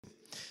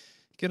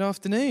Good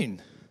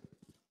afternoon.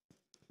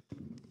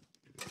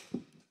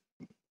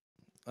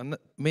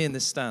 Me and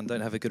this stand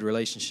don't have a good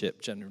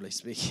relationship, generally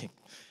speaking,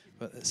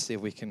 but let's see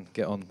if we can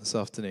get on this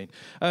afternoon.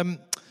 Hope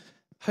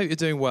you're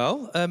doing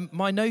well.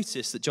 My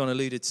notice that John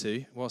alluded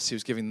to whilst he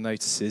was giving the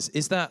notices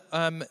is that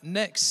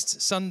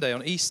next Sunday,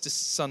 on Easter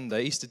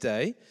Sunday, Easter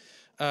Day,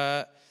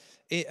 at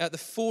the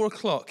 4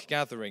 o'clock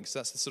gathering, so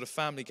that's the sort of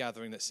family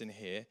gathering that's in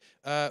here,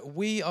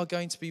 we are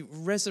going to be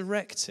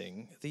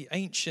resurrecting the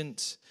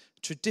ancient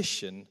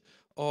tradition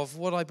of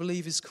what I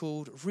believe is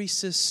called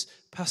Risus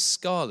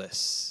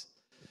Paschalis.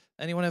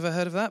 Anyone ever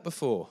heard of that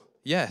before?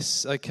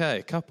 Yes, okay,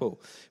 a couple.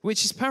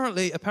 Which is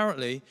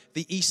apparently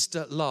the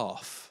Easter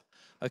laugh.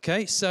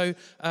 Okay, so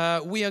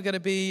we are going to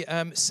be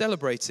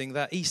celebrating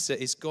that Easter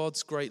is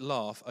God's great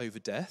laugh over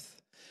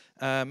death.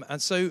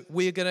 And so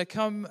we are going to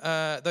come,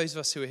 those of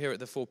us who are here at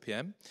the 4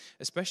 p.m.,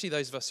 especially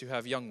those of us who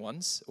have young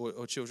ones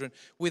or children,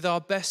 with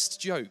our best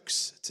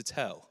jokes to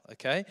tell,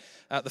 okay,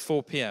 at the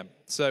 4 p.m.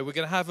 So we're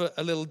going to have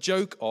a little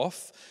joke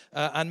off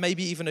and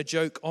maybe even a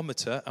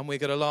joke-ometer, and we're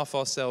going to laugh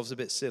ourselves a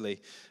bit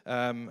silly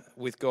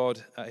with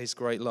God at his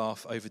great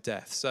laugh over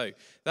death. So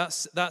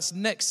that's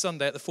next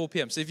Sunday at the 4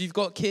 p.m. So if you've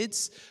got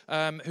kids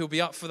who'll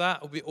be up for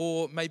that,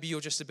 or maybe you're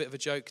just a bit of a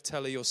joke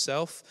teller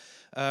yourself,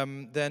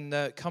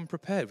 then come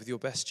prepared with your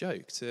best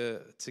joke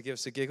to give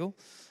us a giggle.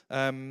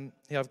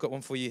 Yeah, I've got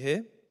one for you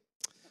here.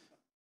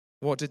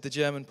 What did the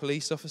German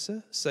police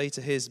officer say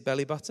to his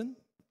belly button?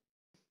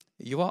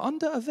 You are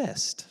under a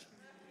vest.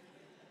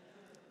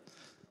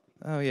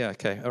 Oh, yeah,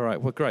 okay, all right,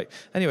 well, great.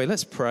 Anyway,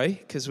 let's pray,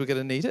 because we're going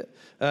to need it.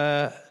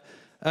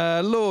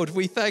 Lord,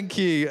 we thank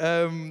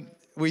you.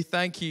 We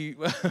thank you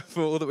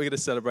for all that we're going to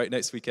celebrate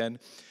next weekend,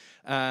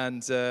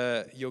 and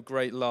your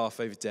great laugh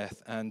over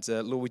death. And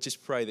Lord, we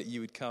just pray that you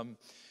would come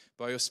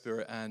by your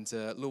Spirit, and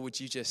Lord, would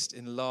you just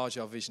enlarge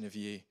our vision of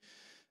you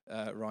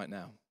right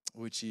now?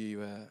 Would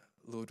you,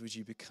 Lord, would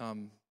you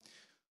become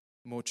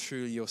more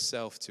truly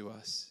yourself to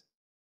us?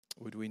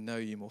 Would we know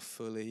you more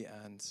fully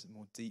and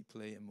more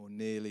deeply and more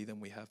nearly than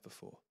we have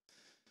before?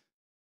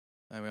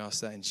 And we ask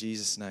that in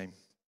Jesus' name.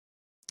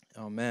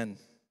 Amen.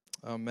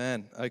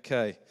 Amen.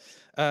 Okay.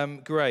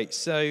 Great.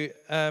 So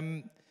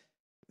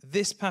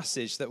this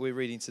passage that we're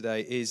reading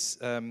today is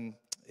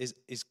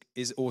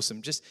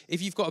awesome. Just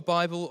if you've got a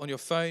Bible on your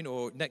phone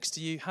or next to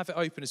you, have it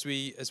open as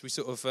we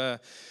sort of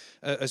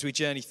as we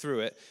journey through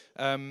it.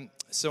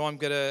 So I'm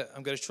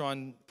gonna try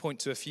and point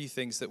to a few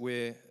things that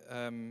we're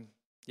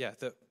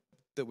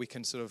that we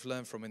can sort of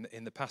learn from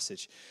in the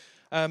passage.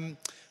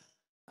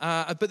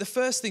 But the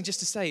first thing just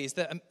to say is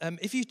that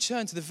if you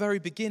turn to the very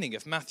beginning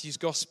of Matthew's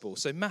Gospel,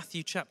 so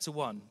Matthew chapter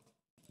 1,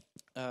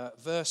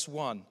 verse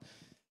 1,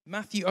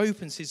 Matthew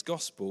opens his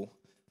Gospel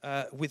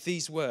with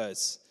these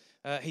words.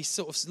 He's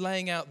sort of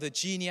laying out the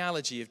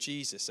genealogy of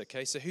Jesus,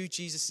 okay? So who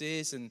Jesus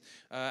is and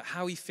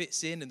how he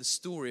fits in the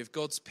story of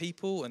God's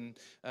people and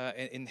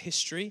in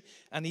history.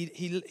 And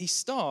he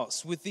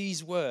starts with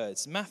these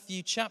words.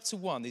 Matthew chapter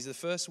 1, these are the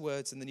first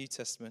words in the New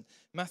Testament.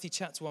 Matthew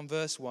chapter 1,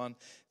 verse 1.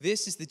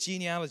 This is the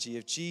genealogy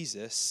of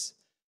Jesus,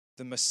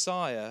 the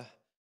Messiah,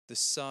 the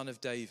son of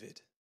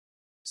David.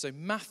 So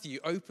Matthew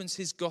opens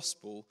his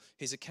gospel,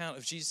 his account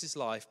of Jesus'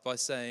 life, by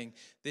saying,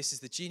 this is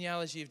the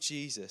genealogy of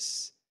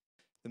Jesus,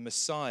 the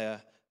Messiah,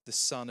 the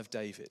son of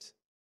David.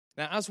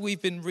 Now, as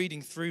we've been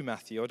reading through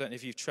Matthew, I don't know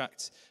if you've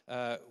tracked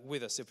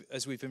with us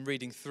as we've been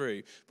reading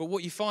through, but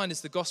what you find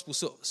as the gospel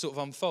sort of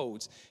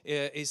unfolds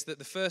is that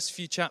the first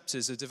few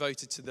chapters are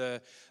devoted to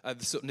the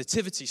sort of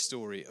nativity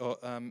story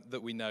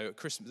that we know at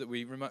Christmas, that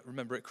we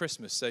remember at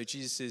Christmas. So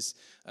Jesus'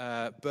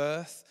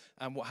 birth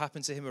and what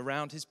happened to him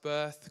around his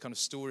birth, the kind of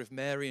story of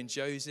Mary and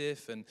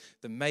Joseph and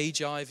the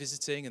Magi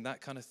visiting and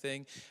that kind of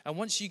thing. And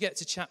once you get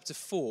to chapter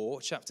 3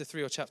 or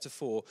chapter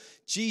 4,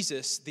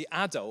 Jesus, the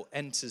adult,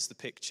 enters the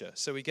picture.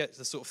 So we get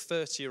the sort of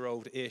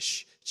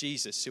 30-year-old-ish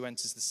Jesus who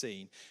enters the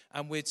scene.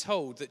 And we're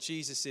told that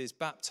Jesus is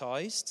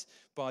baptized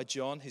by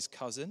John, his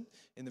cousin,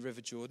 in the River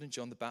Jordan,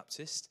 John the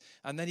Baptist.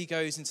 And then he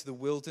goes into the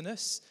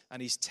wilderness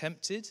and he's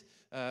tempted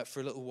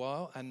for a little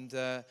while. And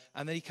then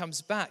he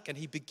comes back and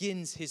he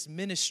begins his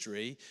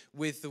ministry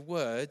with the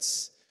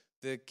words,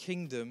 the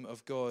kingdom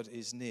of God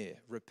is near.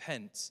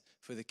 Repent,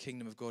 for the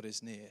kingdom of God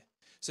is near.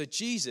 So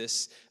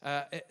Jesus,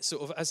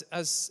 sort of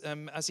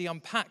as he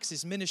unpacks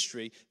his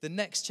ministry, the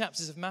next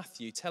chapters of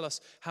Matthew tell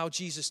us how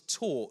Jesus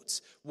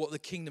taught what the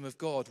kingdom of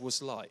God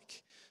was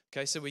like.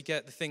 Okay, so we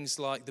get the things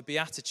like the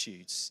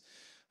Beatitudes,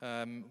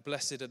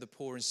 blessed are the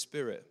poor in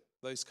spirit,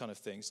 those kind of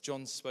things.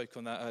 John spoke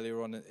on that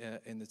earlier on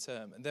in the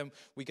term. And then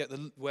we get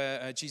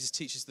where Jesus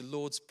teaches the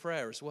Lord's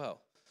Prayer as well.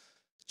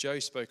 Joe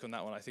spoke on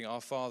that one, I think,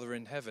 our Father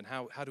in heaven.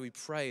 How do we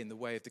pray in the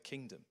way of the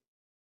kingdom?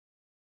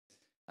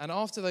 And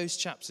after those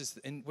chapters,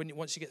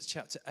 once you get to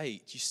chapter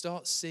 8, you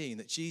start seeing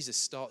that Jesus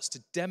starts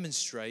to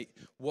demonstrate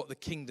what the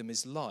kingdom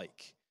is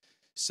like.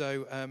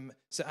 So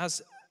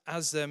as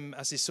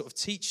his sort of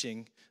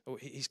teaching, or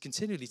he's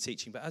continually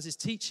teaching, but as his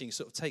teaching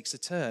sort of takes a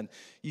turn,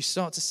 you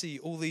start to see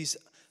all these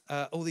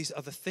all these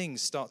other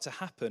things start to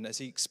happen as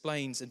he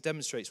explains and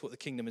demonstrates what the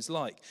kingdom is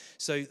like.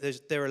 So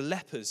there are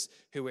lepers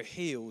who are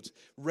healed,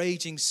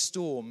 raging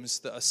storms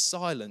that are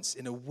silenced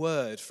in a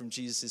word from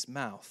Jesus'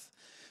 mouth.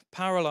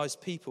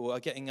 Paralyzed people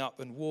are getting up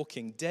and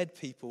walking. Dead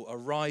people are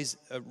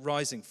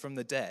rising from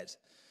the dead.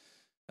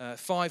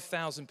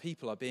 5,000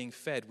 people are being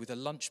fed with a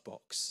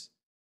lunchbox.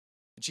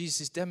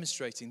 Jesus is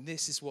demonstrating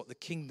this is what the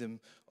kingdom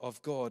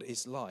of God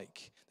is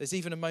like. There's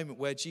even a moment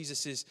where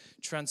Jesus is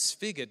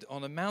transfigured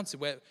on a mountain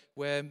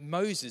where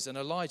Moses and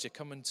Elijah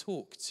come and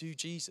talk to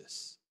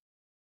Jesus.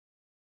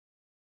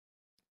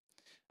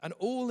 And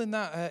all in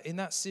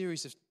that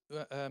series of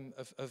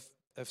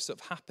sort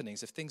of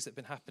happenings, of things that have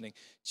been happening,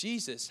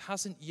 Jesus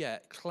hasn't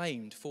yet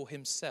claimed for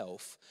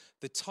himself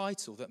the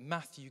title that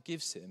Matthew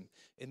gives him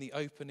in the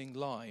opening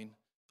line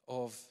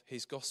of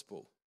his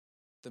gospel,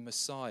 the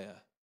Messiah,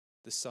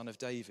 the Son of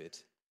David.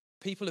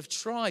 People have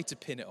tried to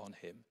pin it on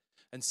him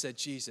and said,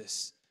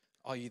 Jesus,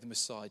 are you the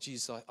Messiah?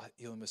 Jesus,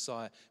 you're the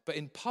Messiah. But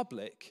in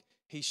public,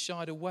 he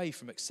shied away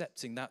from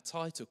accepting that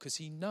title because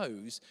he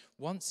knows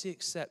once he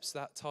accepts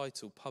that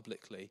title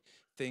publicly,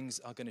 things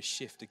are going to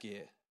shift a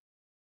gear.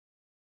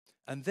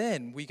 And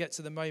then we get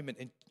to the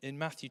moment in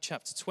Matthew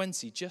chapter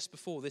 20, just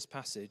before this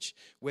passage,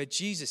 where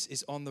Jesus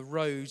is on the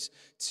road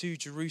to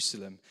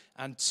Jerusalem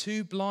and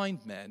two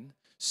blind men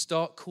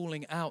start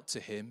calling out to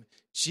him,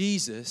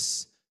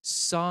 Jesus,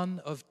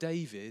 Son of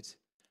David,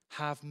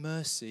 have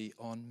mercy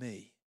on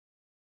me.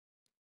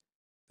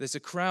 There's a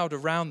crowd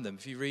around them,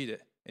 if you read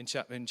it in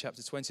chapter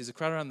 20. There's a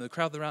crowd around them.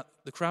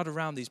 The crowd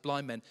around these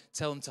blind men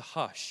tell them to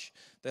hush.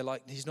 They're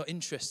like, he's not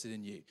interested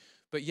in you.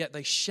 But yet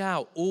they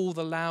shout all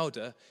the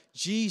louder,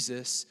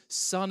 Jesus,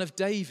 Son of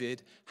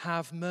David,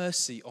 have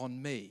mercy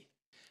on me.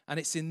 And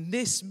it's in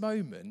this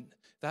moment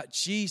that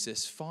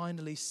Jesus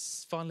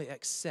finally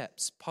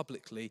accepts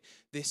publicly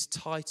this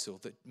title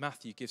that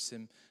Matthew gives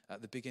him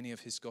at the beginning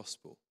of his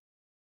gospel,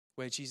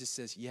 where Jesus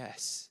says,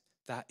 yes,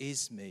 that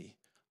is me.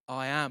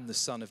 I am the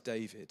Son of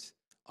David.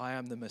 I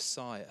am the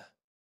Messiah.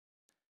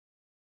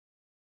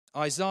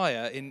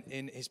 Isaiah,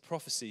 in his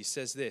prophecy,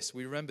 says this.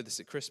 We remember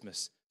this at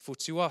Christmas. For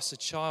to us a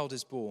child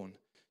is born,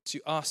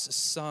 to us a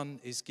son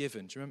is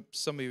given. Do you remember?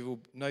 Some of you will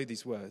know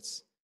these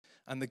words.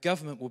 And the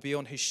government will be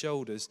on his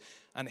shoulders,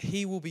 and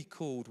he will be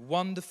called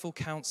Wonderful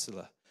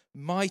Counselor,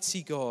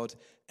 Mighty God,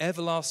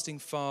 Everlasting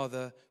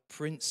Father,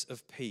 Prince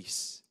of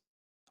Peace.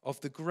 Of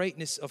the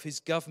greatness of his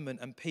government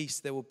and peace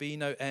there will be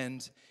no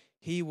end.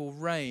 He will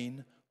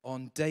reign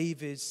on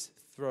David's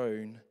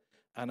throne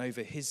and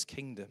over his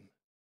kingdom.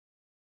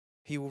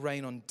 He will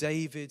reign on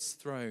David's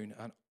throne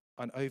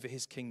and over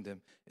his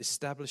kingdom,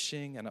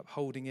 establishing and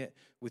upholding it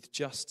with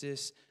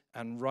justice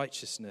and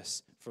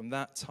righteousness from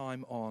that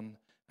time on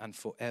and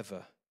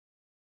forever.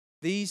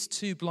 These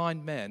two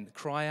blind men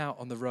cry out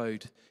on the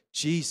road,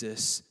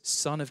 Jesus,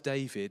 Son of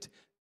David.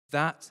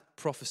 That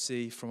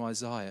prophecy from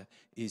Isaiah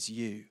is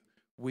you.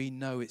 We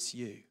know it's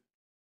you.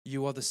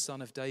 You are the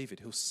Son of David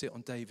who'll sit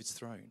on David's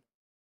throne.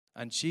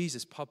 And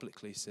Jesus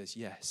publicly says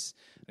yes.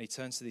 And he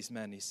turns to these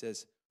men and he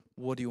says,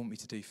 what do you want me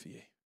to do for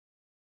you?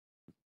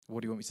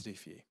 What do you want me to do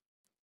for you?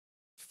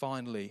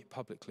 Finally,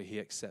 publicly, he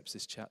accepts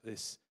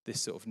this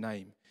sort of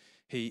name.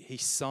 He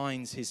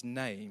signs his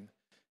name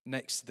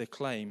next to the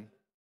claim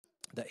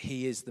that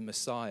he is the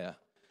Messiah,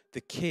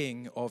 the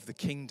King of the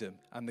kingdom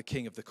and the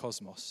King of the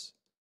cosmos.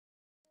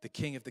 The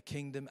King of the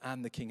kingdom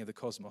and the King of the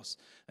cosmos.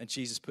 And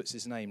Jesus puts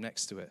his name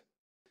next to it.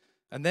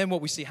 And then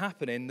what we see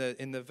happen in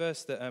the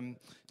verse that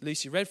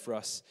Lucy read for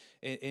us,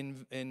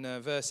 in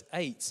verse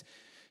 8,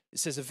 it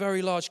says, a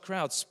very large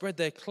crowd spread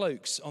their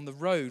cloaks on the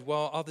road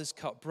while others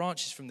cut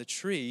branches from the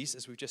trees,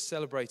 as we've just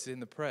celebrated in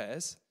the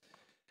prayers.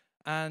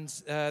 And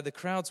the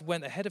crowds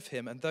went ahead of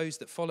him, and those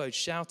that followed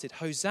shouted,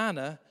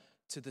 Hosanna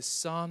to the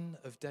Son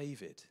of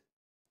David.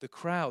 The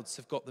crowds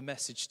have got the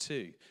message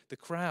too. The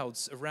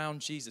crowds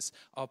around Jesus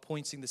are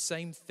pointing the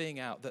same thing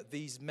out that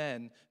these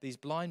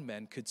blind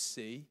men could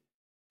see,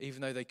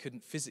 even though they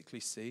couldn't physically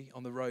see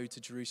on the road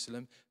to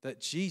Jerusalem, that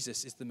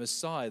Jesus is the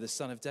Messiah, the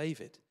Son of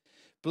David.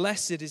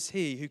 Blessed is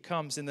he who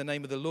comes in the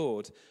name of the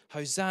Lord.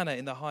 Hosanna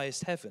in the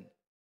highest heaven.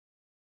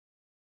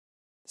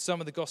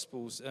 Some of the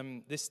Gospels,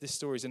 this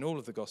story is in all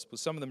of the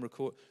Gospels, some of them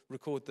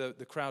record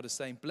the crowd as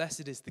saying,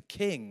 blessed is the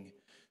King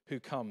who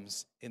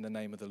comes in the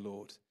name of the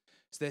Lord.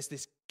 So there's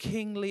this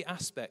kingly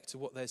aspect to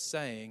what they're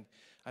saying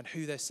and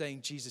who they're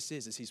saying Jesus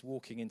is as he's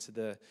walking into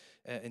the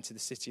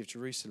city of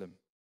Jerusalem.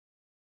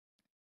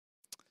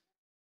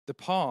 The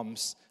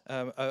palms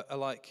are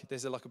like,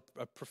 there's a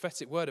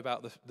prophetic word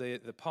about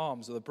the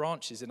palms or the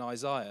branches in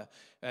Isaiah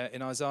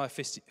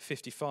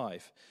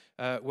 55,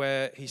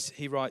 where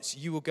he writes,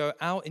 you will go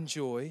out in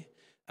joy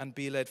and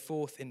be led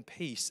forth in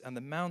peace, and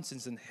the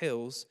mountains and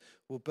hills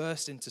will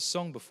burst into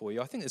song before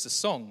you. I think there's a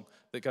song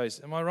that goes,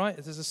 am I right?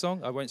 There's a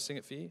song? I won't sing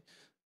it for you.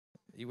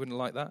 You wouldn't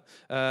like that.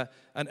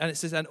 And it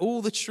says, and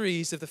all the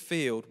trees of the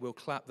field will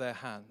clap their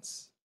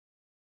hands.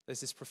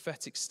 There's this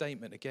prophetic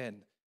statement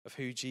again of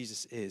who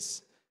Jesus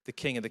is, the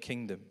King of the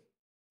kingdom.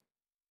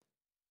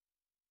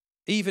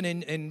 Even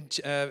in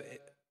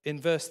in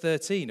verse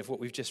 13 of what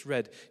we've just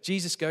read,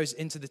 Jesus goes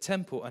into the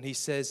temple and he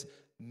says,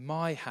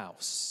 my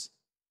house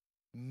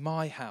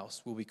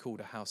will be called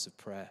a house of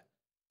prayer.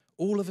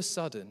 All of a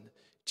sudden,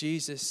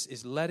 Jesus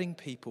is letting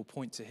people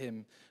point to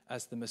him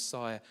as the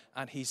Messiah,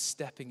 and he's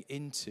stepping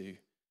into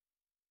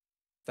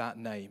that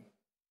name,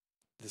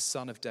 the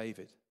Son of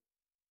David,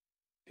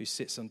 who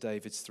sits on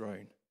David's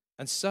throne.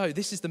 And so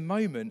this is the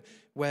moment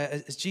where,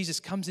 as Jesus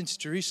comes into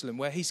Jerusalem,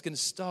 where he's going to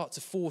start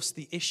to force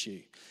the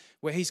issue,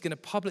 where he's going to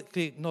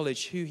publicly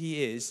acknowledge who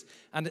he is.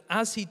 And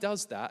as he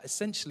does that,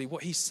 essentially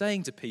what he's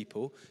saying to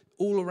people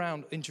all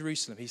around in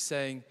Jerusalem, he's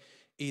saying,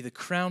 either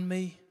crown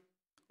me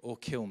or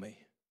kill me.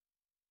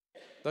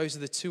 Those are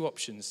the two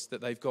options that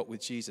they've got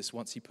with Jesus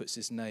once he puts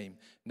his name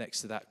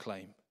next to that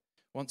claim.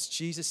 Once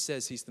Jesus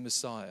says he's the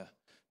Messiah,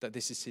 that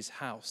this is his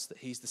house, that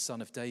he's the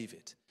Son of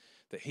David,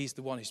 that he's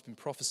the one who's been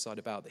prophesied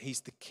about, that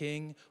he's the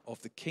king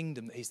of the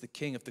kingdom, that he's the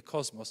king of the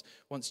cosmos.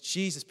 Once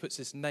Jesus puts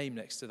his name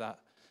next to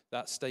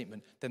that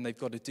statement, then they've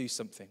got to do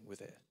something with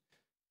it.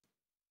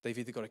 They've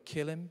either got to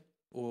kill him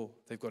or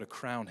they've got to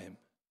crown him.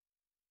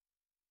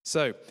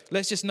 So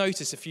let's just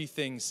notice a few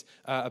things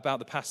about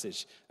the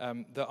passage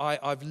that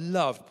I've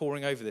loved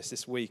poring over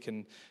this week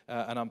and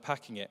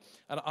unpacking it.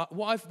 And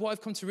what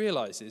I've come to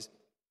realize is,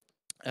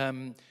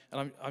 and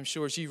I'm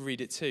sure as you read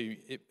it too,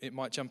 it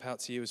might jump out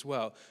to you as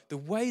well. The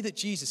way that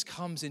Jesus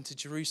comes into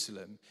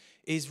Jerusalem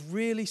is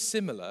really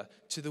similar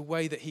to the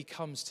way that he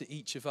comes to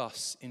each of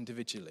us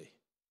individually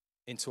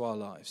into our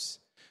lives.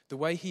 The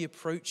way he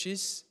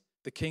approaches,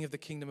 the King of the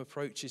Kingdom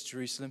approaches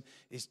Jerusalem,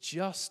 is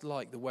just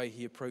like the way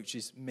he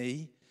approaches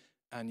me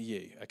and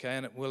you. Okay,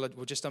 and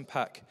we'll just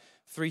unpack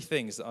three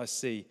things that I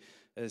see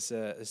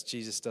as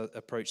Jesus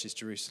approaches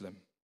Jerusalem.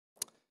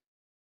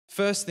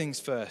 First things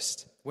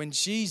first, when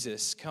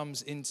Jesus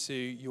comes into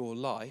your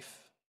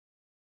life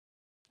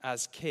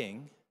as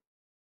king,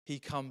 he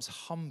comes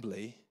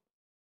humbly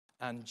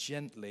and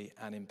gently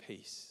and in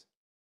peace.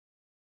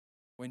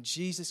 When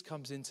Jesus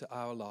comes into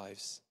our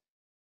lives,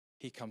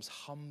 he comes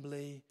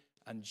humbly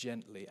and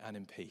gently and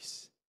in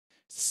peace.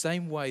 It's the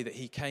same way that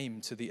he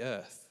came to the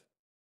earth.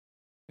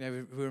 You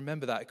know, we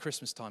remember that at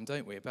Christmas time,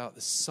 don't we? About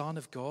the Son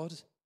of God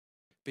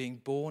being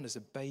born as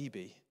a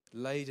baby,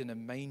 laid in a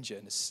manger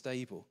in a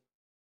stable.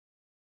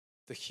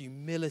 The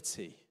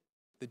humility,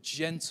 the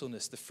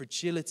gentleness, the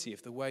fragility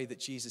of the way that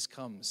Jesus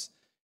comes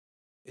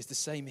is the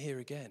same here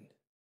again.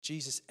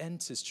 Jesus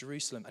enters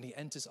Jerusalem and he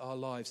enters our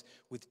lives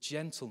with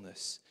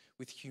gentleness,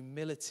 with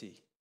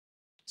humility,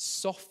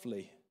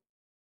 softly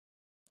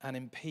and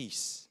in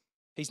peace.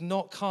 He's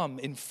not come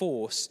in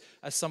force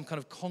as some kind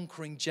of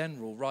conquering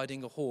general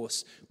riding a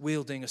horse,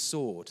 wielding a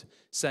sword,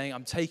 saying,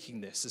 I'm taking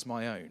this as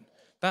my own.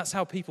 That's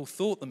how people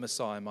thought the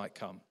Messiah might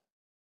come.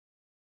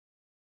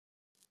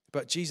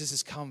 But Jesus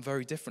has come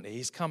very differently.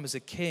 He's come as a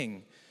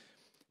king,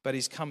 but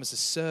he's come as a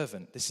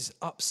servant. This is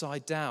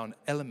upside down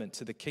element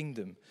to the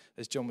kingdom,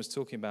 as John was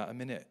talking about a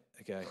minute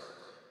ago.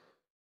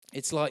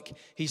 It's like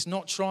he's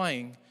not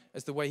trying,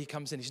 as the way he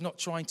comes in, he's not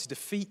trying to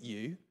defeat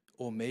you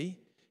or me.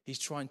 He's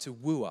trying to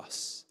woo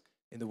us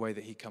in the way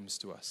that he comes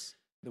to us,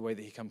 the way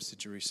that he comes to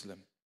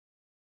Jerusalem.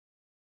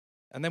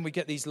 And then we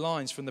get these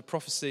lines from the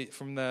prophecy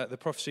from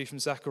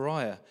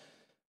Zechariah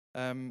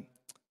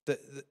that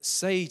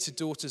say to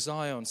daughter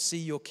Zion, see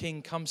your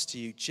king comes to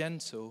you,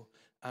 gentle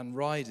and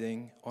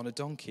riding on a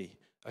donkey,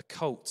 a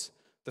colt,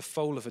 the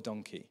foal of a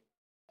donkey.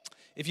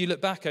 If you look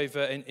back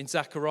over in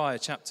Zechariah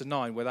chapter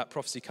 9, where that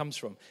prophecy comes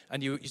from,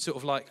 and you sort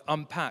of like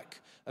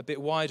unpack a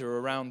bit wider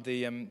around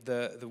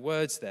the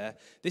words there,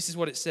 this is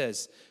what it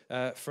says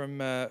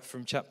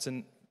from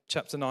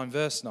chapter 9,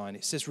 verse 9.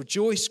 It says,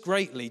 rejoice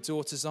greatly,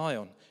 daughter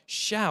Zion.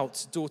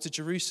 Shout, daughter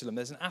Jerusalem.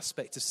 There's an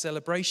aspect of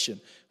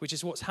celebration, which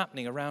is what's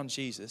happening around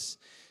Jesus.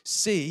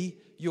 See,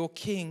 your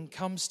king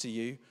comes to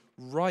you,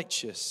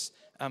 righteous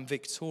and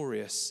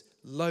victorious,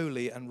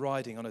 lowly and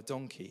riding on a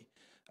donkey,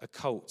 a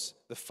colt,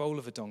 the foal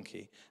of a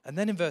donkey. And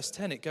then in verse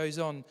 10, it goes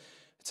on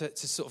to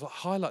sort of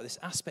highlight this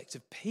aspect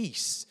of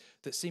peace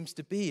that seems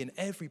to be in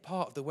every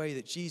part of the way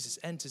that Jesus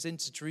enters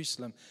into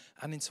Jerusalem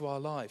and into our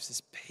lives.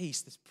 This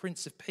peace, this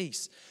Prince of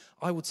Peace.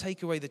 I will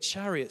take away the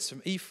chariots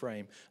from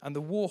Ephraim and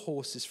the war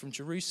horses from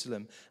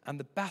Jerusalem, and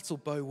the battle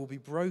bow will be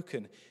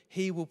broken.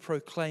 He will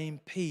proclaim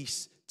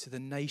peace to the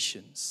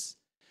nations.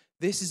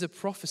 This is a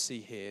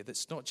prophecy here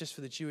that's not just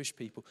for the Jewish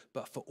people,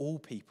 but for all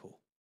people.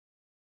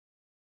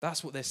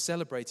 That's what they're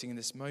celebrating in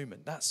this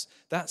moment.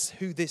 That's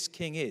who this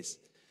king is.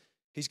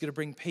 He's going to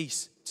bring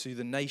peace to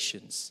the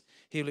nations.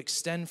 He will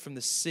extend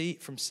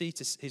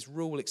his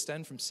rule will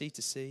extend from sea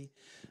to sea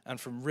and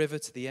from river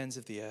to the ends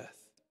of the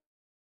earth.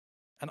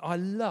 And I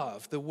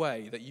love the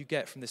way that you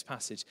get from this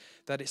passage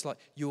that it's like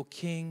your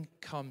king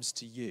comes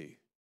to you.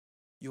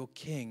 Your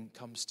king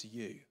comes to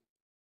you.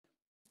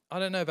 I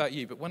don't know about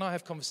you, but when I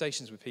have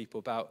conversations with people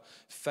about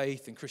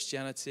faith and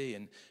Christianity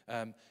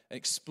and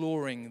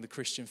exploring the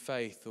Christian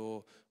faith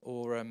or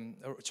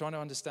trying to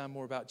understand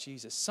more about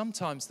Jesus,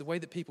 sometimes the way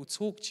that people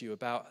talk to you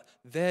about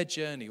their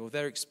journey or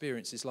their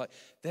experience is like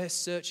they're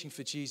searching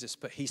for Jesus,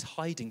 but he's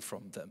hiding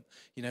from them.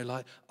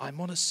 Like, I'm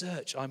on a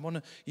search.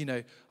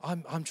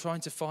 I'm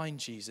trying to find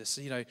Jesus.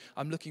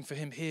 I'm looking for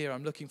him here.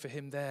 I'm looking for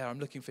him there. I'm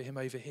looking for him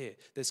over here.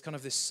 There's kind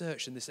of this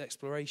search and this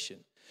exploration.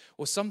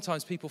 Or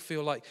sometimes people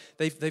feel like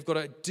they've got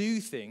to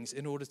do things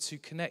in order to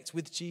connect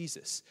with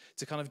Jesus,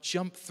 to kind of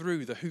jump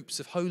through the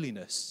hoops of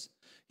holiness,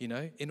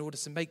 in order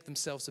to make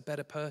themselves a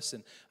better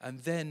person.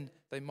 And then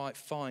they might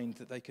find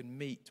that they can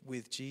meet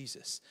with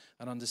Jesus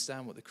and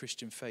understand what the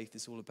Christian faith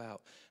is all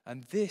about.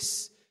 And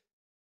this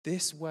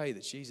way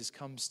that Jesus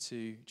comes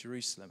to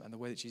Jerusalem and the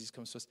way that Jesus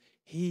comes to us,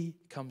 he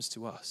comes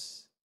to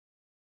us.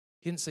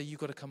 He didn't say,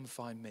 you've got to come and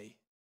find me.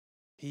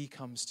 He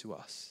comes to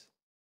us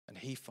and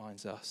he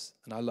finds us.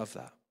 And I love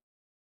that.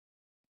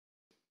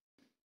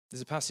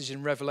 There's a passage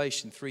in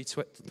Revelation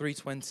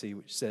 3:20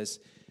 which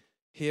says,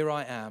 "Here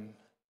I am,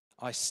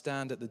 I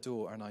stand at the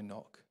door and I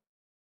knock.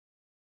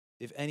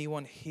 If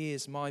anyone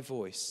hears my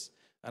voice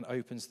and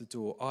opens the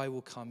door, I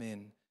will come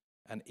in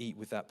and eat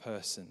with that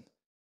person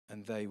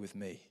and they with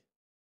me."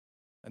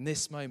 And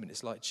this moment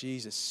is like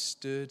Jesus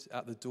stood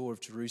at the door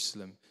of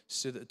Jerusalem,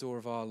 stood at the door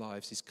of our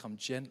lives. He's come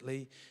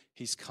gently,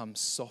 he's come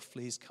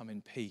softly, he's come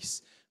in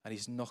peace, and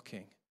he's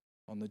knocking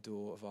on the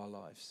door of our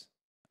lives.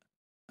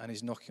 And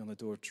he's knocking on the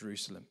door of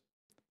Jerusalem.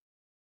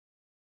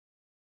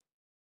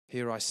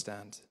 Here I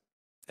stand.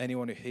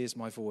 Anyone who hears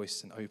my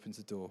voice and opens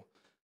the door,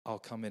 I'll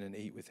come in and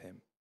eat with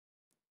him.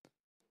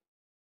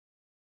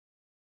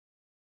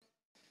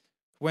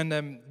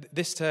 When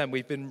this term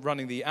we've been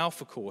running the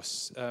Alpha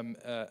course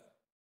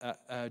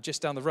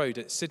just down the road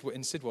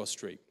in Sidwell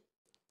Street.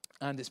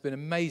 And it's been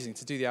amazing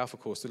to do the Alpha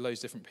course with loads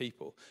of different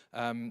people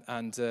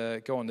and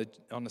go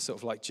on a sort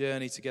of like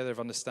journey together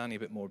of understanding a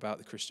bit more about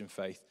the Christian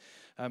faith.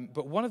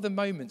 But one of the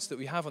moments that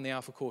we have on the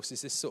Alpha course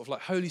is this sort of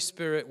like Holy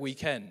Spirit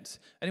weekend.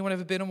 Anyone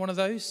ever been on one of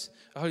those?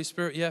 A Holy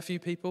Spirit, a few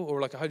people,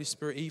 or like a Holy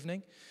Spirit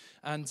evening.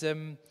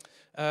 And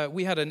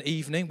we had an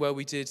evening where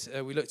we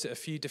looked at a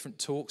few different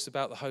talks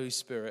about the Holy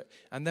Spirit,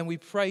 and then we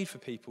prayed for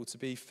people to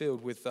be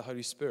filled with the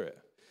Holy Spirit.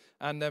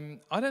 And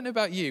I don't know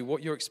about you,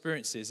 what your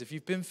experience is, if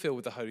you've been filled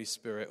with the Holy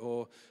Spirit,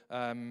 or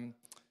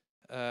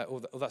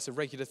that's a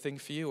regular thing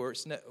for you, or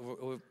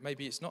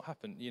maybe it's not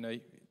happened.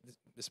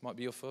 This might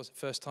be your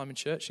first time in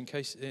church.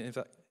 If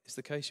that is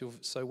the case, you're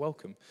so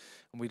welcome,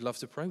 and we'd love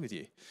to pray with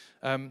you.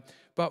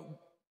 But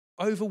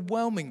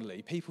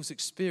overwhelmingly, people's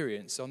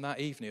experience on that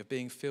evening of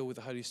being filled with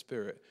the Holy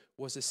Spirit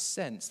was a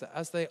sense that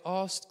as they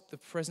asked the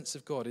presence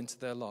of God into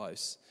their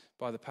lives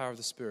by the power of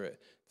the Spirit,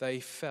 they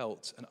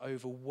felt an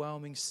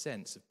overwhelming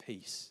sense of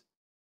peace.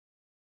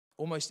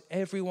 Almost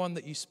everyone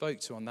that you spoke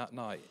to on that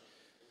night,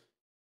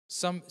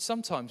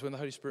 sometimes when the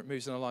Holy Spirit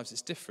moves in our lives,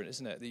 it's different,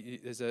 isn't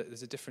it? There's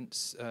a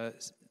difference,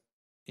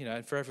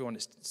 and for everyone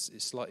it's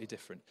slightly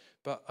different.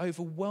 But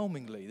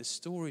overwhelmingly, the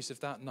stories of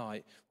that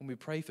night, when we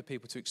pray for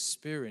people to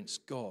experience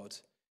God,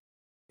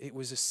 it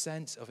was a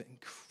sense of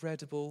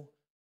incredible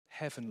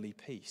heavenly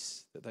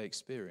peace that they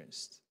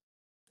experienced.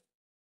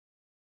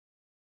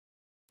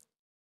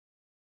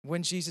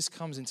 When Jesus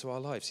comes into our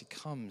lives, he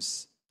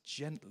comes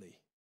gently.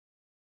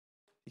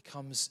 He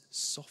comes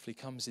softly,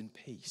 comes in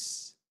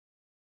peace.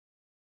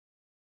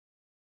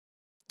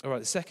 All right,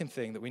 the second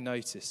thing that we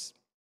notice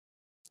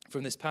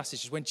from this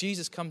passage is when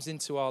Jesus comes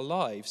into our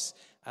lives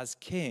as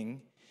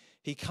King,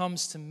 he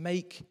comes to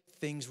make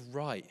things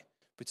right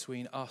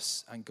between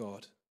us and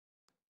God.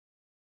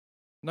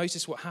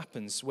 Notice what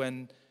happens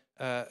when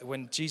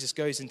Jesus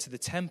goes into the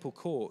temple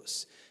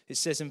courts. It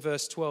says in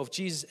verse 12,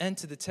 Jesus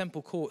entered the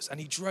temple courts and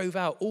he drove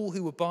out all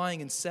who were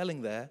buying and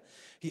selling there.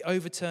 He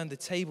overturned the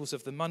tables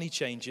of the money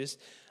changers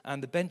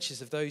and the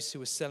benches of those who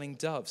were selling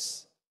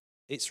doves.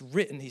 It's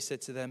written, he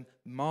said to them,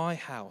 my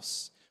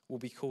house will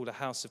be called a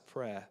house of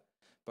prayer,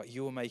 but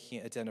you're making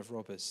it a den of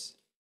robbers.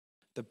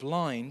 The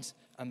blind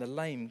and the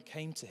lame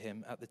came to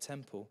him at the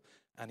temple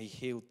and he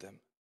healed them.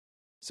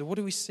 So what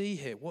do we see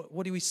here?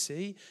 What do we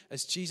see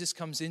as Jesus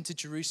comes into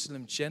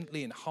Jerusalem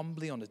gently and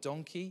humbly on a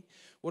donkey?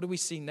 What do we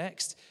see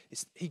next?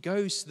 He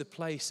goes to the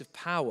place of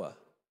power.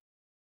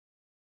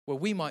 Well,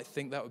 we might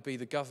think that would be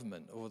the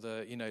government or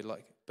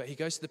but he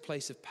goes to the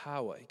place of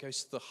power. He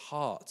goes to the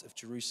heart of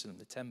Jerusalem,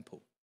 the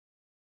temple.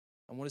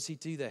 And what does he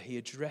do there? He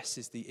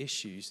addresses the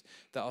issues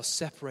that are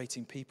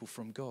separating people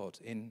from God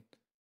in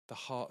the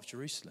heart of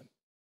Jerusalem.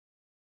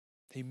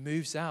 He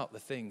moves out the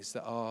things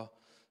that are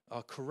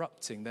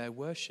corrupting their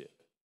worship.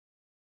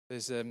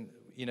 There's,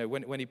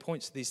 when he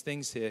points to these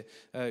things here,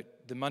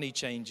 the money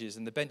changers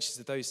and the benches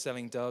of those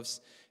selling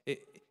doves,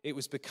 it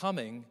was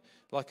becoming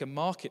like a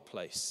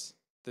marketplace,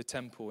 the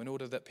temple, in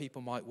order that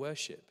people might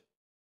worship,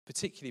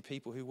 particularly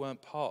people who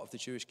weren't part of the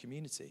Jewish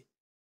community,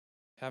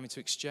 having to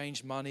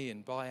exchange money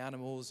and buy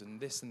animals and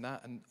this and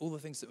that and all the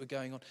things that were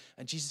going on.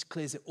 And Jesus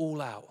clears it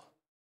all out.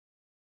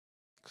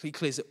 He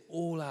clears it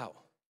all out.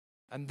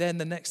 And then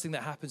the next thing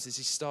that happens is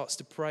he starts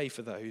to pray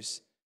for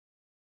those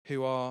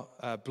who are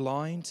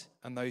blind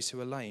and those who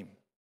are lame.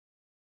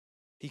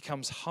 He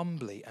comes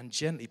humbly and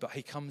gently, but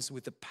he comes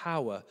with the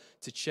power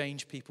to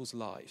change people's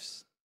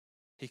lives.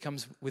 He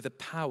comes with the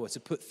power to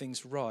put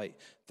things right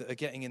that are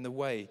getting in the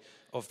way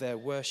of their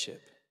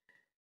worship.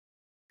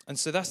 And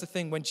so that's the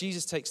thing, when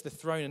Jesus takes the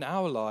throne in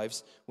our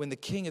lives, when the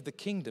King of the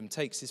kingdom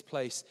takes his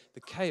place,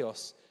 the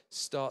chaos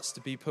starts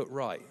to be put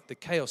right. The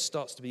chaos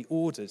starts to be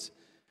ordered.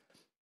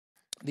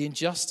 The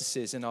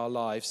injustices in our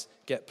lives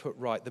get put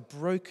right. The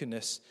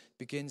brokenness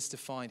begins to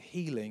find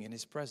healing in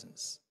his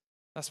presence.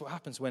 That's what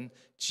happens when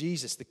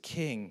Jesus, the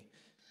King,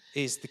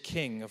 is the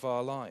King of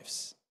our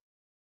lives.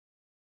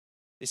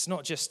 It's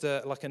not just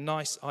like a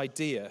nice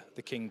idea,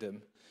 the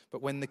kingdom,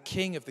 but when the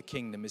King of the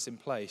kingdom is in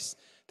place,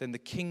 then the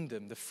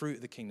kingdom, the fruit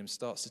of the kingdom,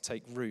 starts to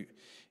take root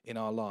in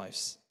our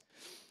lives.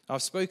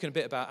 I've spoken a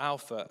bit about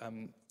Alpha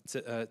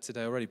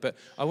today already, but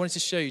I wanted to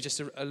show you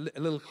just a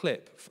little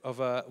clip of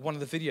one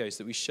of the videos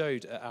that we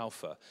showed at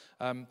Alpha,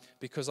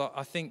 because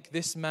I think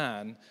this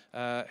man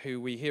who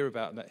we hear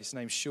about, his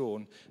name's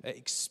Sean,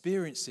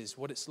 experiences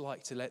what it's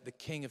like to let the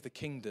King of the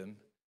kingdom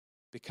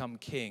become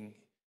king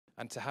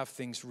and to have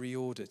things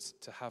reordered,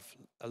 to have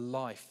a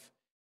life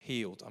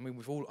healed. I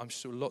mean, I'm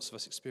sure lots of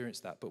us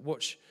experienced that, but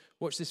watch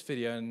this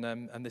video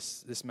and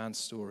this man's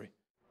story.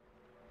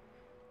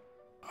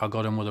 I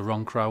got in with the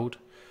wrong crowd,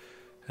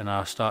 and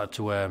I started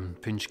to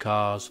pinch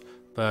cars,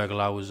 burgle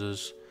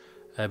houses,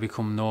 me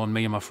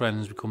and my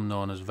friends become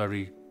known as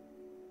very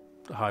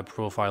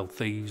high-profile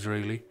thieves,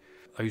 really.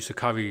 I used to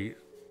carry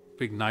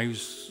big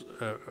knives,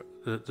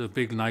 the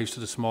big knives to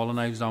the smaller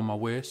knives down my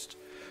waist,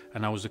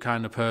 and I was the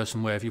kind of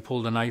person where if you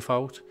pulled a knife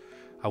out,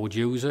 I would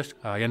use it.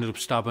 I ended up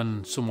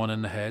stabbing someone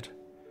in the head.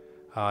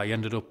 I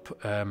ended up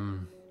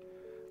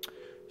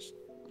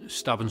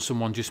stabbing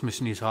someone, just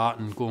missing his heart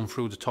and going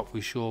through the top of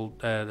his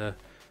shoulder,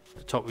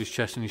 the top of his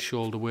chest and his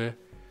shoulder where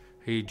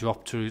he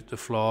dropped to the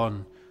floor,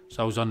 and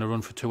so I was on the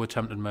run for 2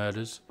 attempted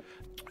murders.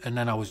 And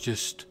then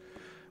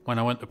when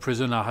I went to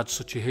prison, I had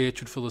such a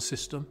hatred for the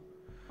system,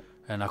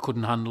 and I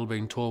couldn't handle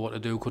being told what to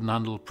do, couldn't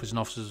handle prison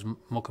officers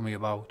mucking me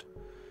about.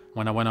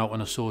 When I went out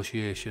on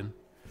association,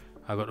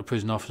 I got to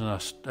prison officer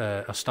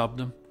and I stabbed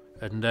them,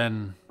 and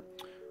then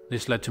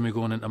this led to me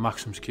going into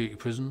maximum security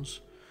prisons,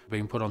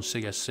 being put on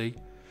CSC.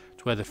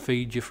 It's where they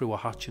feed you through a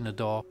hatch in the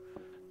door.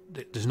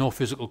 There's no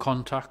physical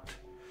contact,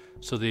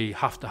 so they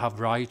have to have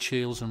riot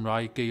shields and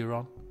riot gear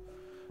on.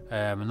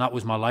 And that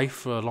was my life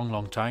for a long,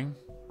 long time,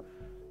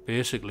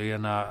 basically.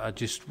 And I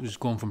just was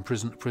going from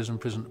prison to prison,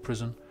 prison to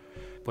prison.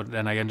 But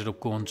then I ended up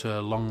going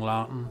to Long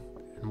Lartin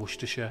in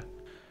Worcestershire.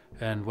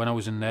 And when I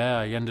was in there,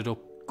 I ended up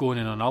going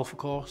in an Alpha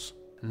course.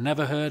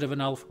 Never heard of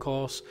an Alpha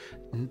course,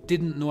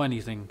 didn't know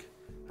anything.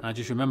 And I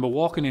just remember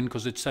walking in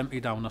because they'd sent me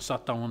down. I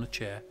sat down on a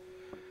chair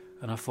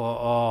and I thought,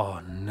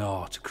 oh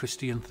no, it's a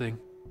Christian thing.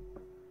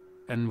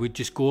 And we'd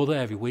just go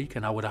there every week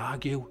and I would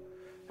argue.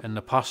 And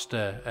the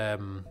pastor,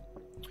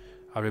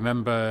 I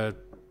remember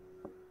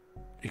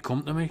he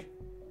come to me.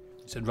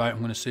 He said, right, I'm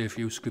going to say a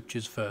few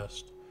scriptures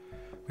first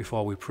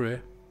before we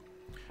pray.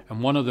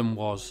 And one of them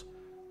was,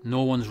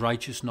 no one's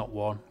righteous, not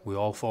one. We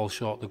all fall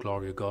short of the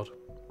glory of God.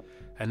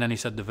 And then he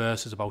said the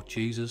verses about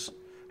Jesus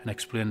and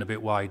explained a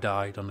bit why he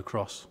died on the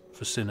cross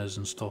for sinners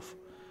and stuff.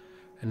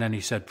 And then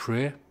he said,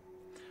 pray.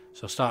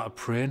 So I started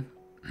praying.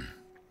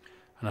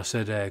 And I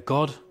said,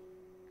 God,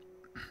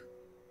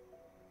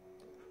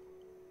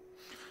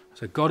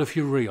 if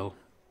you're real,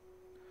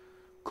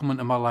 come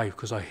into my life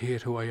because I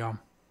hate who I am.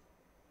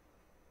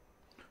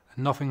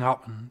 And nothing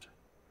happened.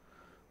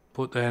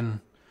 But then,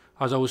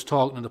 as I was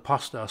talking to the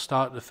pastor, I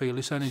started to feel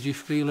this energy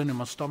feeling in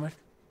my stomach.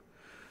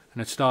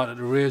 And it started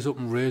to raise up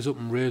and raise up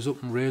and raise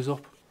up and raise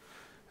up.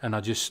 And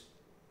I just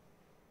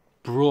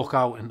broke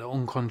out into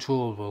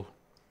uncontrollable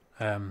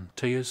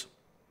tears.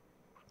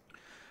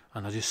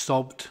 And I just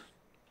sobbed.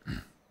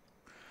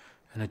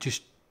 And it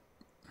just...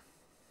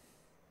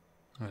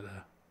 right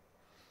there.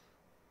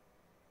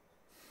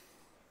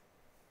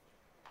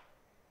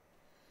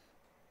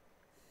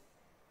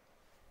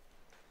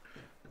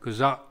 Because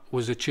that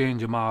was a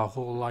change in my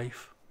whole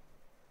life.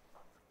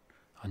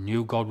 I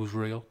knew God was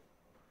real.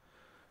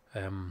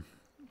 And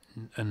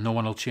no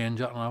one will change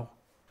that now.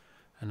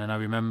 And then I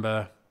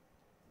remember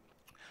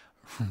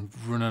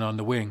running on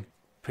the wing.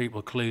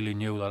 People clearly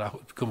knew that I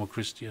would become a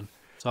Christian.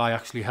 So I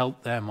actually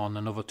helped them on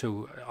another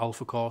 2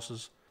 Alpha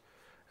courses.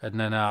 And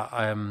then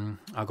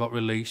I got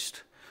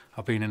released.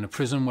 I've been in a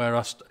prison where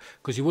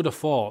because you would have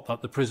thought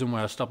that the prison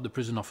where I stabbed the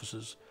prison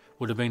officers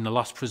would have been the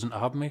last prison to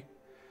have me.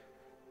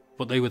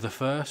 But they were the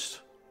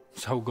first.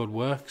 That's how God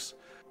works.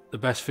 The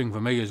best thing for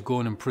me is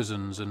going in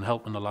prisons and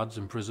helping the lads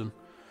in prison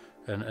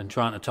and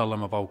trying to tell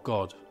them about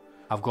God.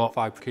 I've got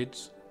 5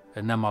 kids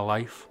and they're my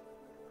life.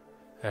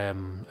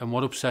 And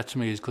what upsets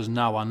me is because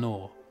now I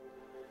know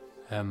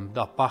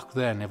that back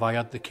then, if I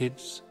had the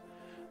kids,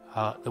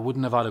 they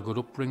wouldn't have had a good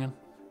upbringing.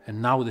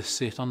 And now they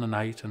sit on the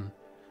night and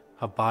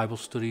have Bible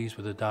studies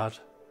with their dad.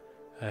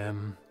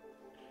 Have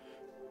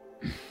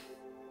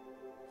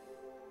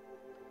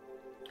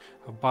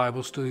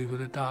Bible studies with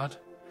their dad.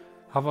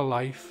 Have a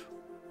life.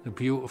 They're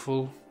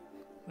beautiful.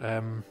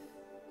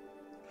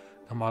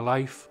 in my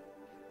life.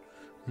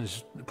 And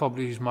it's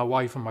probably my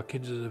wife and my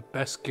kids are the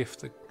best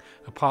gift that,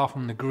 apart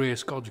from the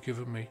grace God's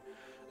given me,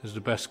 is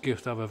the best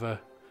gift He'll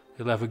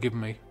ever give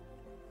me.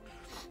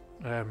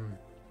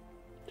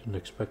 Didn't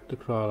expect to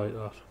cry like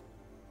that.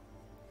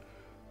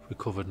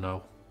 Recovered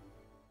now.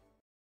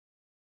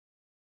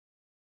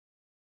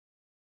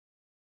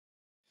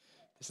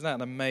 Isn't that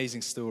an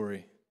amazing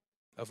story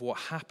of what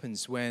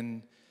happens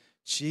when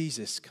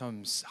Jesus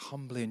comes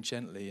humbly and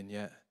gently, and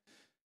yet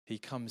He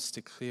comes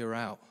to clear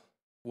out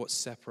what's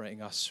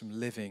separating us from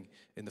living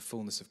in the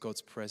fullness of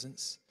God's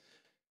presence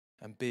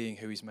and being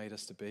who He's made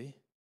us to be?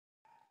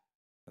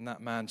 And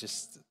that man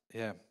just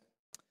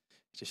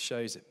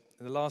shows it.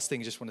 And the last thing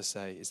I just want to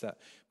say is that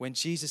when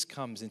Jesus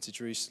comes into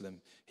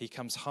Jerusalem, He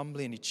comes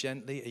humbly and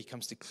He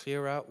comes to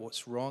clear out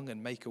what's wrong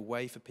and make a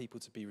way for people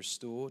to be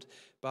restored,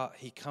 but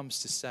He comes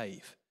to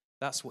save.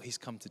 That's what He's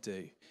come to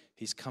do.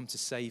 He's come to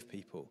save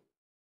people.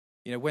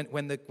 You know,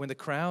 when the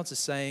crowds are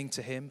saying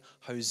to Him,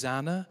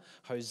 Hosanna,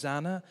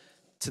 Hosanna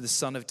to the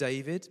Son of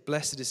David,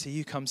 blessed is He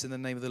who comes in the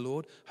name of the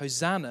Lord.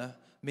 Hosanna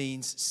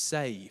means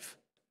save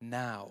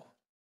now.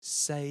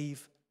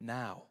 Save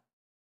now.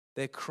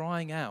 They're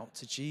crying out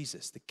to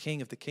Jesus, the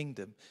King of the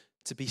kingdom,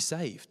 to be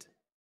saved.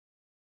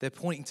 They're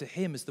pointing to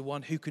Him as the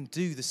one who can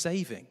do the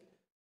saving.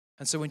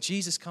 And so when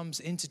Jesus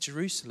comes into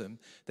Jerusalem,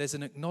 there's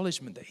an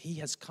acknowledgement that He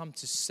has come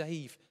to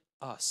save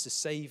us, to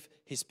save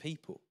His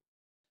people.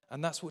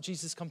 And that's what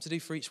Jesus has come to do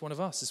for each one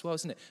of us as well,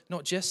 isn't it?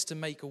 Not just to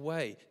make a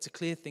way, to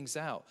clear things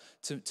out,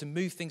 to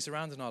move things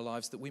around in our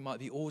lives that we might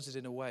be ordered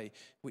in a way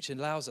which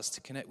allows us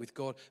to connect with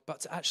God, but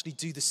to actually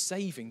do the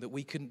saving that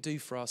we couldn't do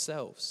for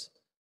ourselves.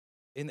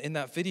 In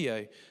that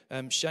video,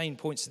 Shane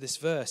points to this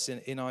verse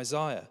in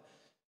Isaiah.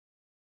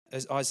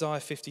 As Isaiah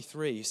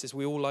 53, he says,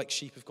 we all like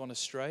sheep have gone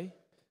astray.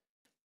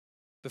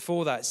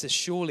 Before that, it says,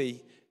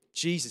 surely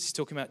Jesus, he's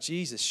talking about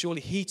Jesus,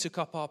 surely He took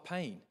up our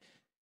pain.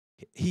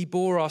 He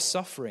bore our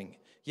suffering,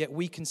 yet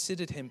we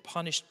considered Him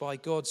punished by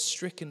God,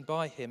 stricken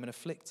by Him and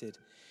afflicted.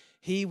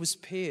 He was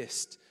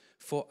pierced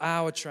for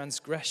our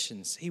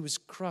transgressions. He was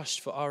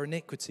crushed for our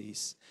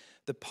iniquities.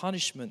 The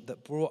punishment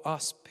that brought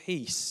us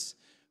peace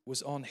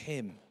was on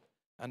Him,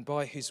 and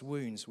by His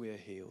wounds we are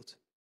healed.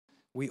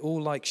 We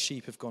all like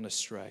sheep have gone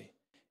astray.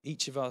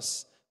 Each of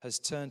us has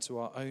turned to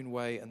our own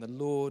way, and the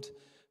Lord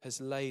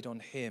has laid on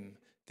Him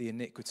the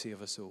iniquity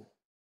of us all.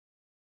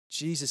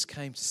 Jesus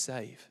came to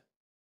save.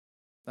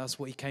 That's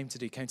what He came to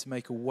do. He came to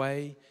make a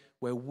way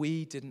where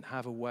we didn't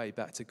have a way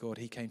back to God.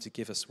 He came to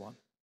give us one.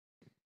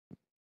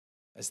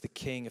 As the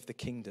King of the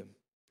kingdom,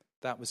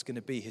 that was going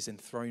to be His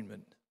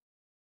enthronement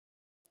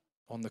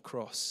on the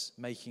cross,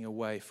 making a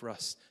way for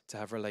us to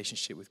have a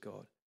relationship with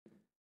God.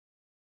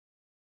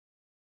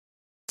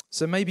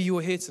 So maybe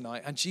you're here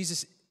tonight and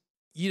Jesus,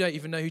 you don't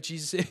even know who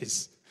Jesus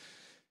is.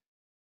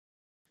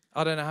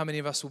 I don't know how many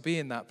of us will be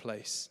in that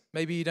place.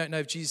 Maybe you don't know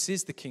if Jesus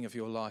is the King of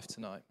your life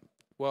tonight.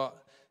 Well,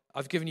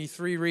 I've given you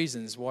 3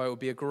 reasons why it would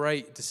be a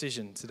great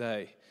decision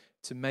today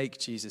to make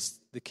Jesus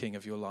the King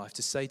of your life.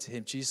 To say to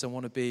Him, Jesus, I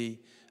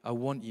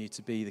want you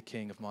to be the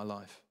King of my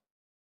life.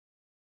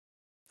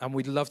 And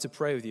we'd love to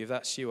pray with you. If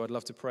that's you, I'd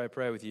love to pray a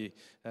prayer with you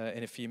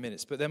in a few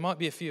minutes. But there might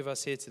be a few of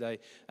us here today,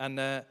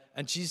 and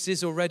Jesus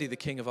is already the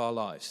King of our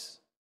lives.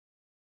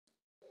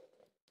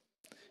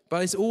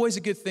 But it's always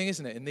a good thing,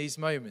 isn't it, in these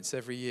moments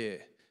every year,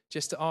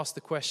 just to ask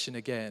the question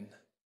again,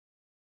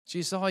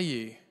 Jesus, are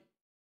you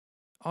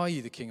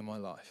the King of my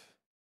life?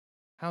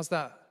 How's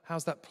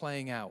that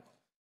playing out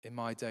in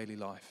my daily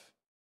life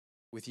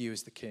with you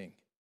as the King?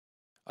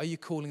 Are you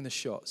calling the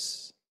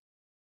shots?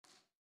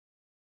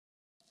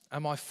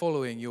 Am I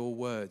following your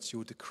words,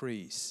 your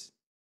decrees?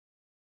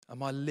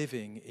 Am I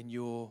living in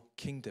your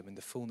kingdom, in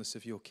the fullness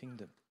of your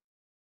kingdom?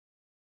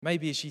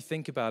 Maybe as you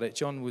think about it,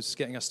 John was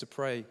getting us to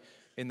pray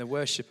in the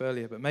worship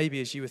earlier, but maybe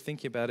as you were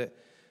thinking about it,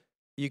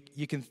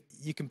 you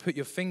can put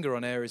your finger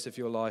on areas of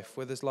your life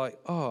where there's like,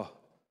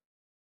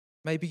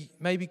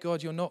 maybe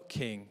God, you're not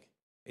King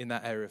in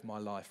that area of my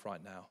life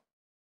right now.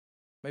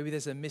 Maybe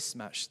there's a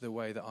mismatch to the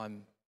way that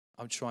I'm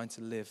trying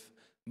to live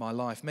my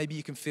life. Maybe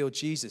you can feel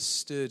Jesus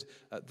stood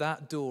at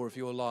that door of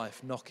your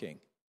life knocking,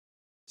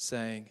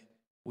 saying,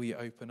 will you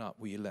open up?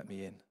 Will you let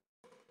me in?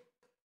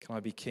 Can I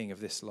be king of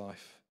this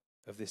life,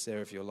 of this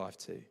area of your life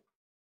too?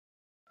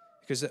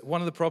 Because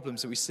one of the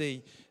problems that we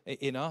see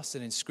in us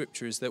and in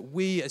Scripture is that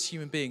we as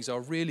human beings are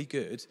really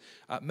good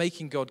at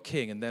making God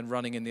king and then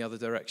running in the other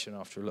direction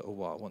after a little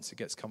while once it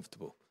gets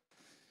comfortable.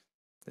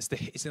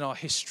 It's in our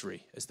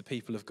history as the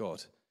people of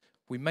God.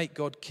 We make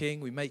God king,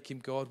 we make Him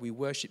God, we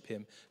worship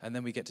Him, and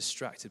then we get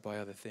distracted by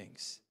other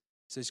things.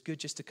 So it's good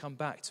just to come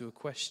back to a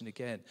question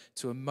again,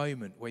 to a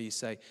moment where you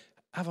say,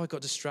 have I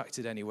got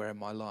distracted anywhere in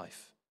my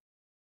life?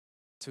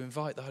 To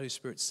invite the Holy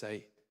Spirit to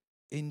say,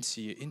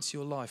 into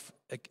your life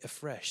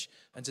afresh,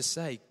 and to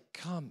say,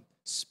 come,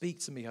 speak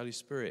to me, Holy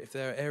Spirit, if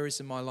there are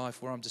areas in my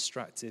life where I'm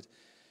distracted,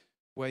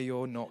 where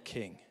you're not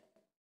king.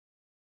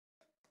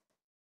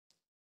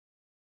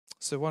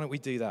 So why don't we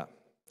do that?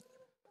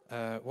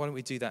 Why don't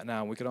we do that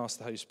now? And we can ask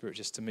the Holy Spirit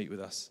just to meet with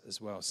us as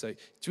well. So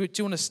do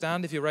you want to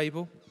stand if you're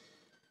able?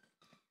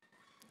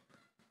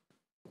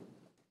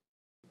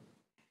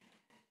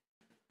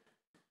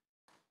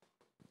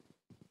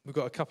 we've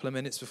got a couple of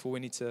minutes before we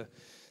need to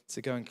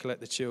go and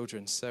collect the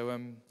children. So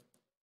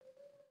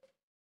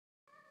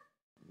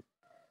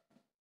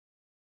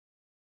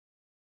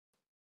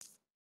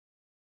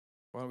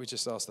why don't we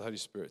just ask the Holy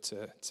Spirit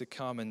to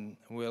come, and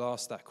we'll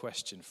ask that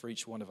question for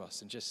each one of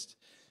us and just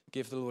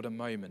give the Lord a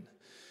moment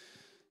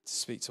to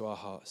speak to our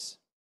hearts.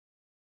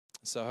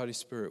 So Holy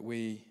Spirit,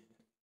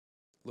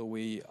 Lord,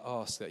 we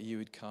ask that you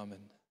would come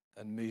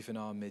and move in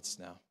our midst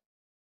now.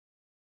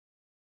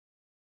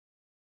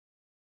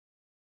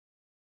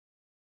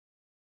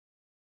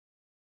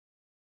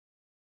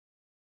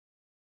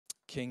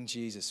 King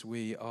Jesus,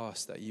 we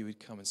ask that you would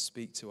come and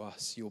speak to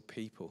us, your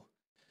people.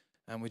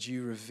 And would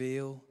you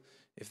reveal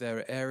if there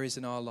are areas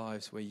in our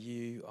lives where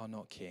you are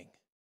not king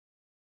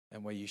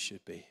and where you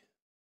should be.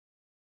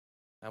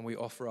 And we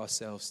offer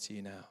ourselves to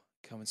you now.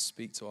 Come and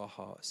speak to our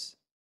hearts.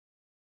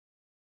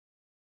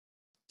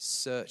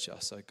 Search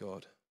us, O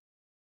God.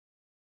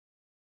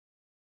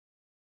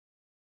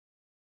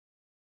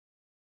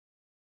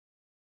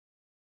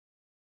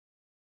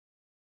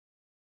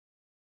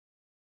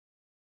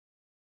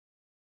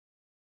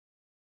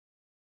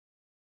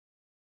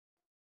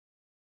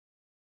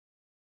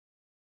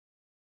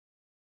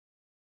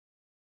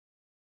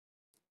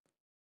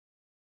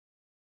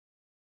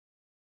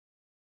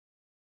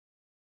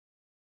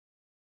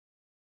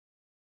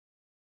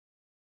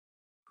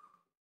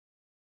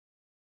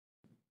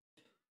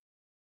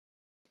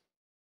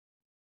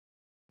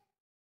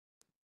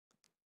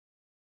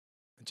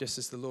 And just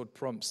as the Lord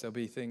prompts, there'll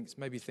be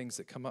maybe things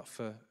that come up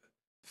for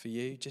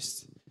you.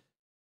 Just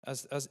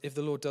as if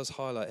the Lord does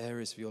highlight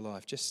areas of your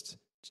life, just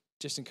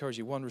encourage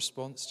you. One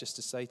response, just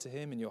to say to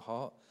him in your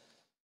heart,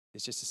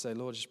 is just to say,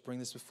 Lord, just bring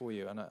this before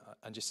you.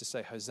 And just to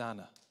say,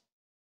 Hosanna,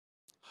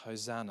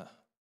 Hosanna,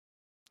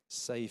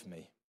 save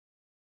me,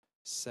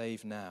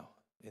 save now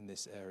in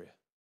this area.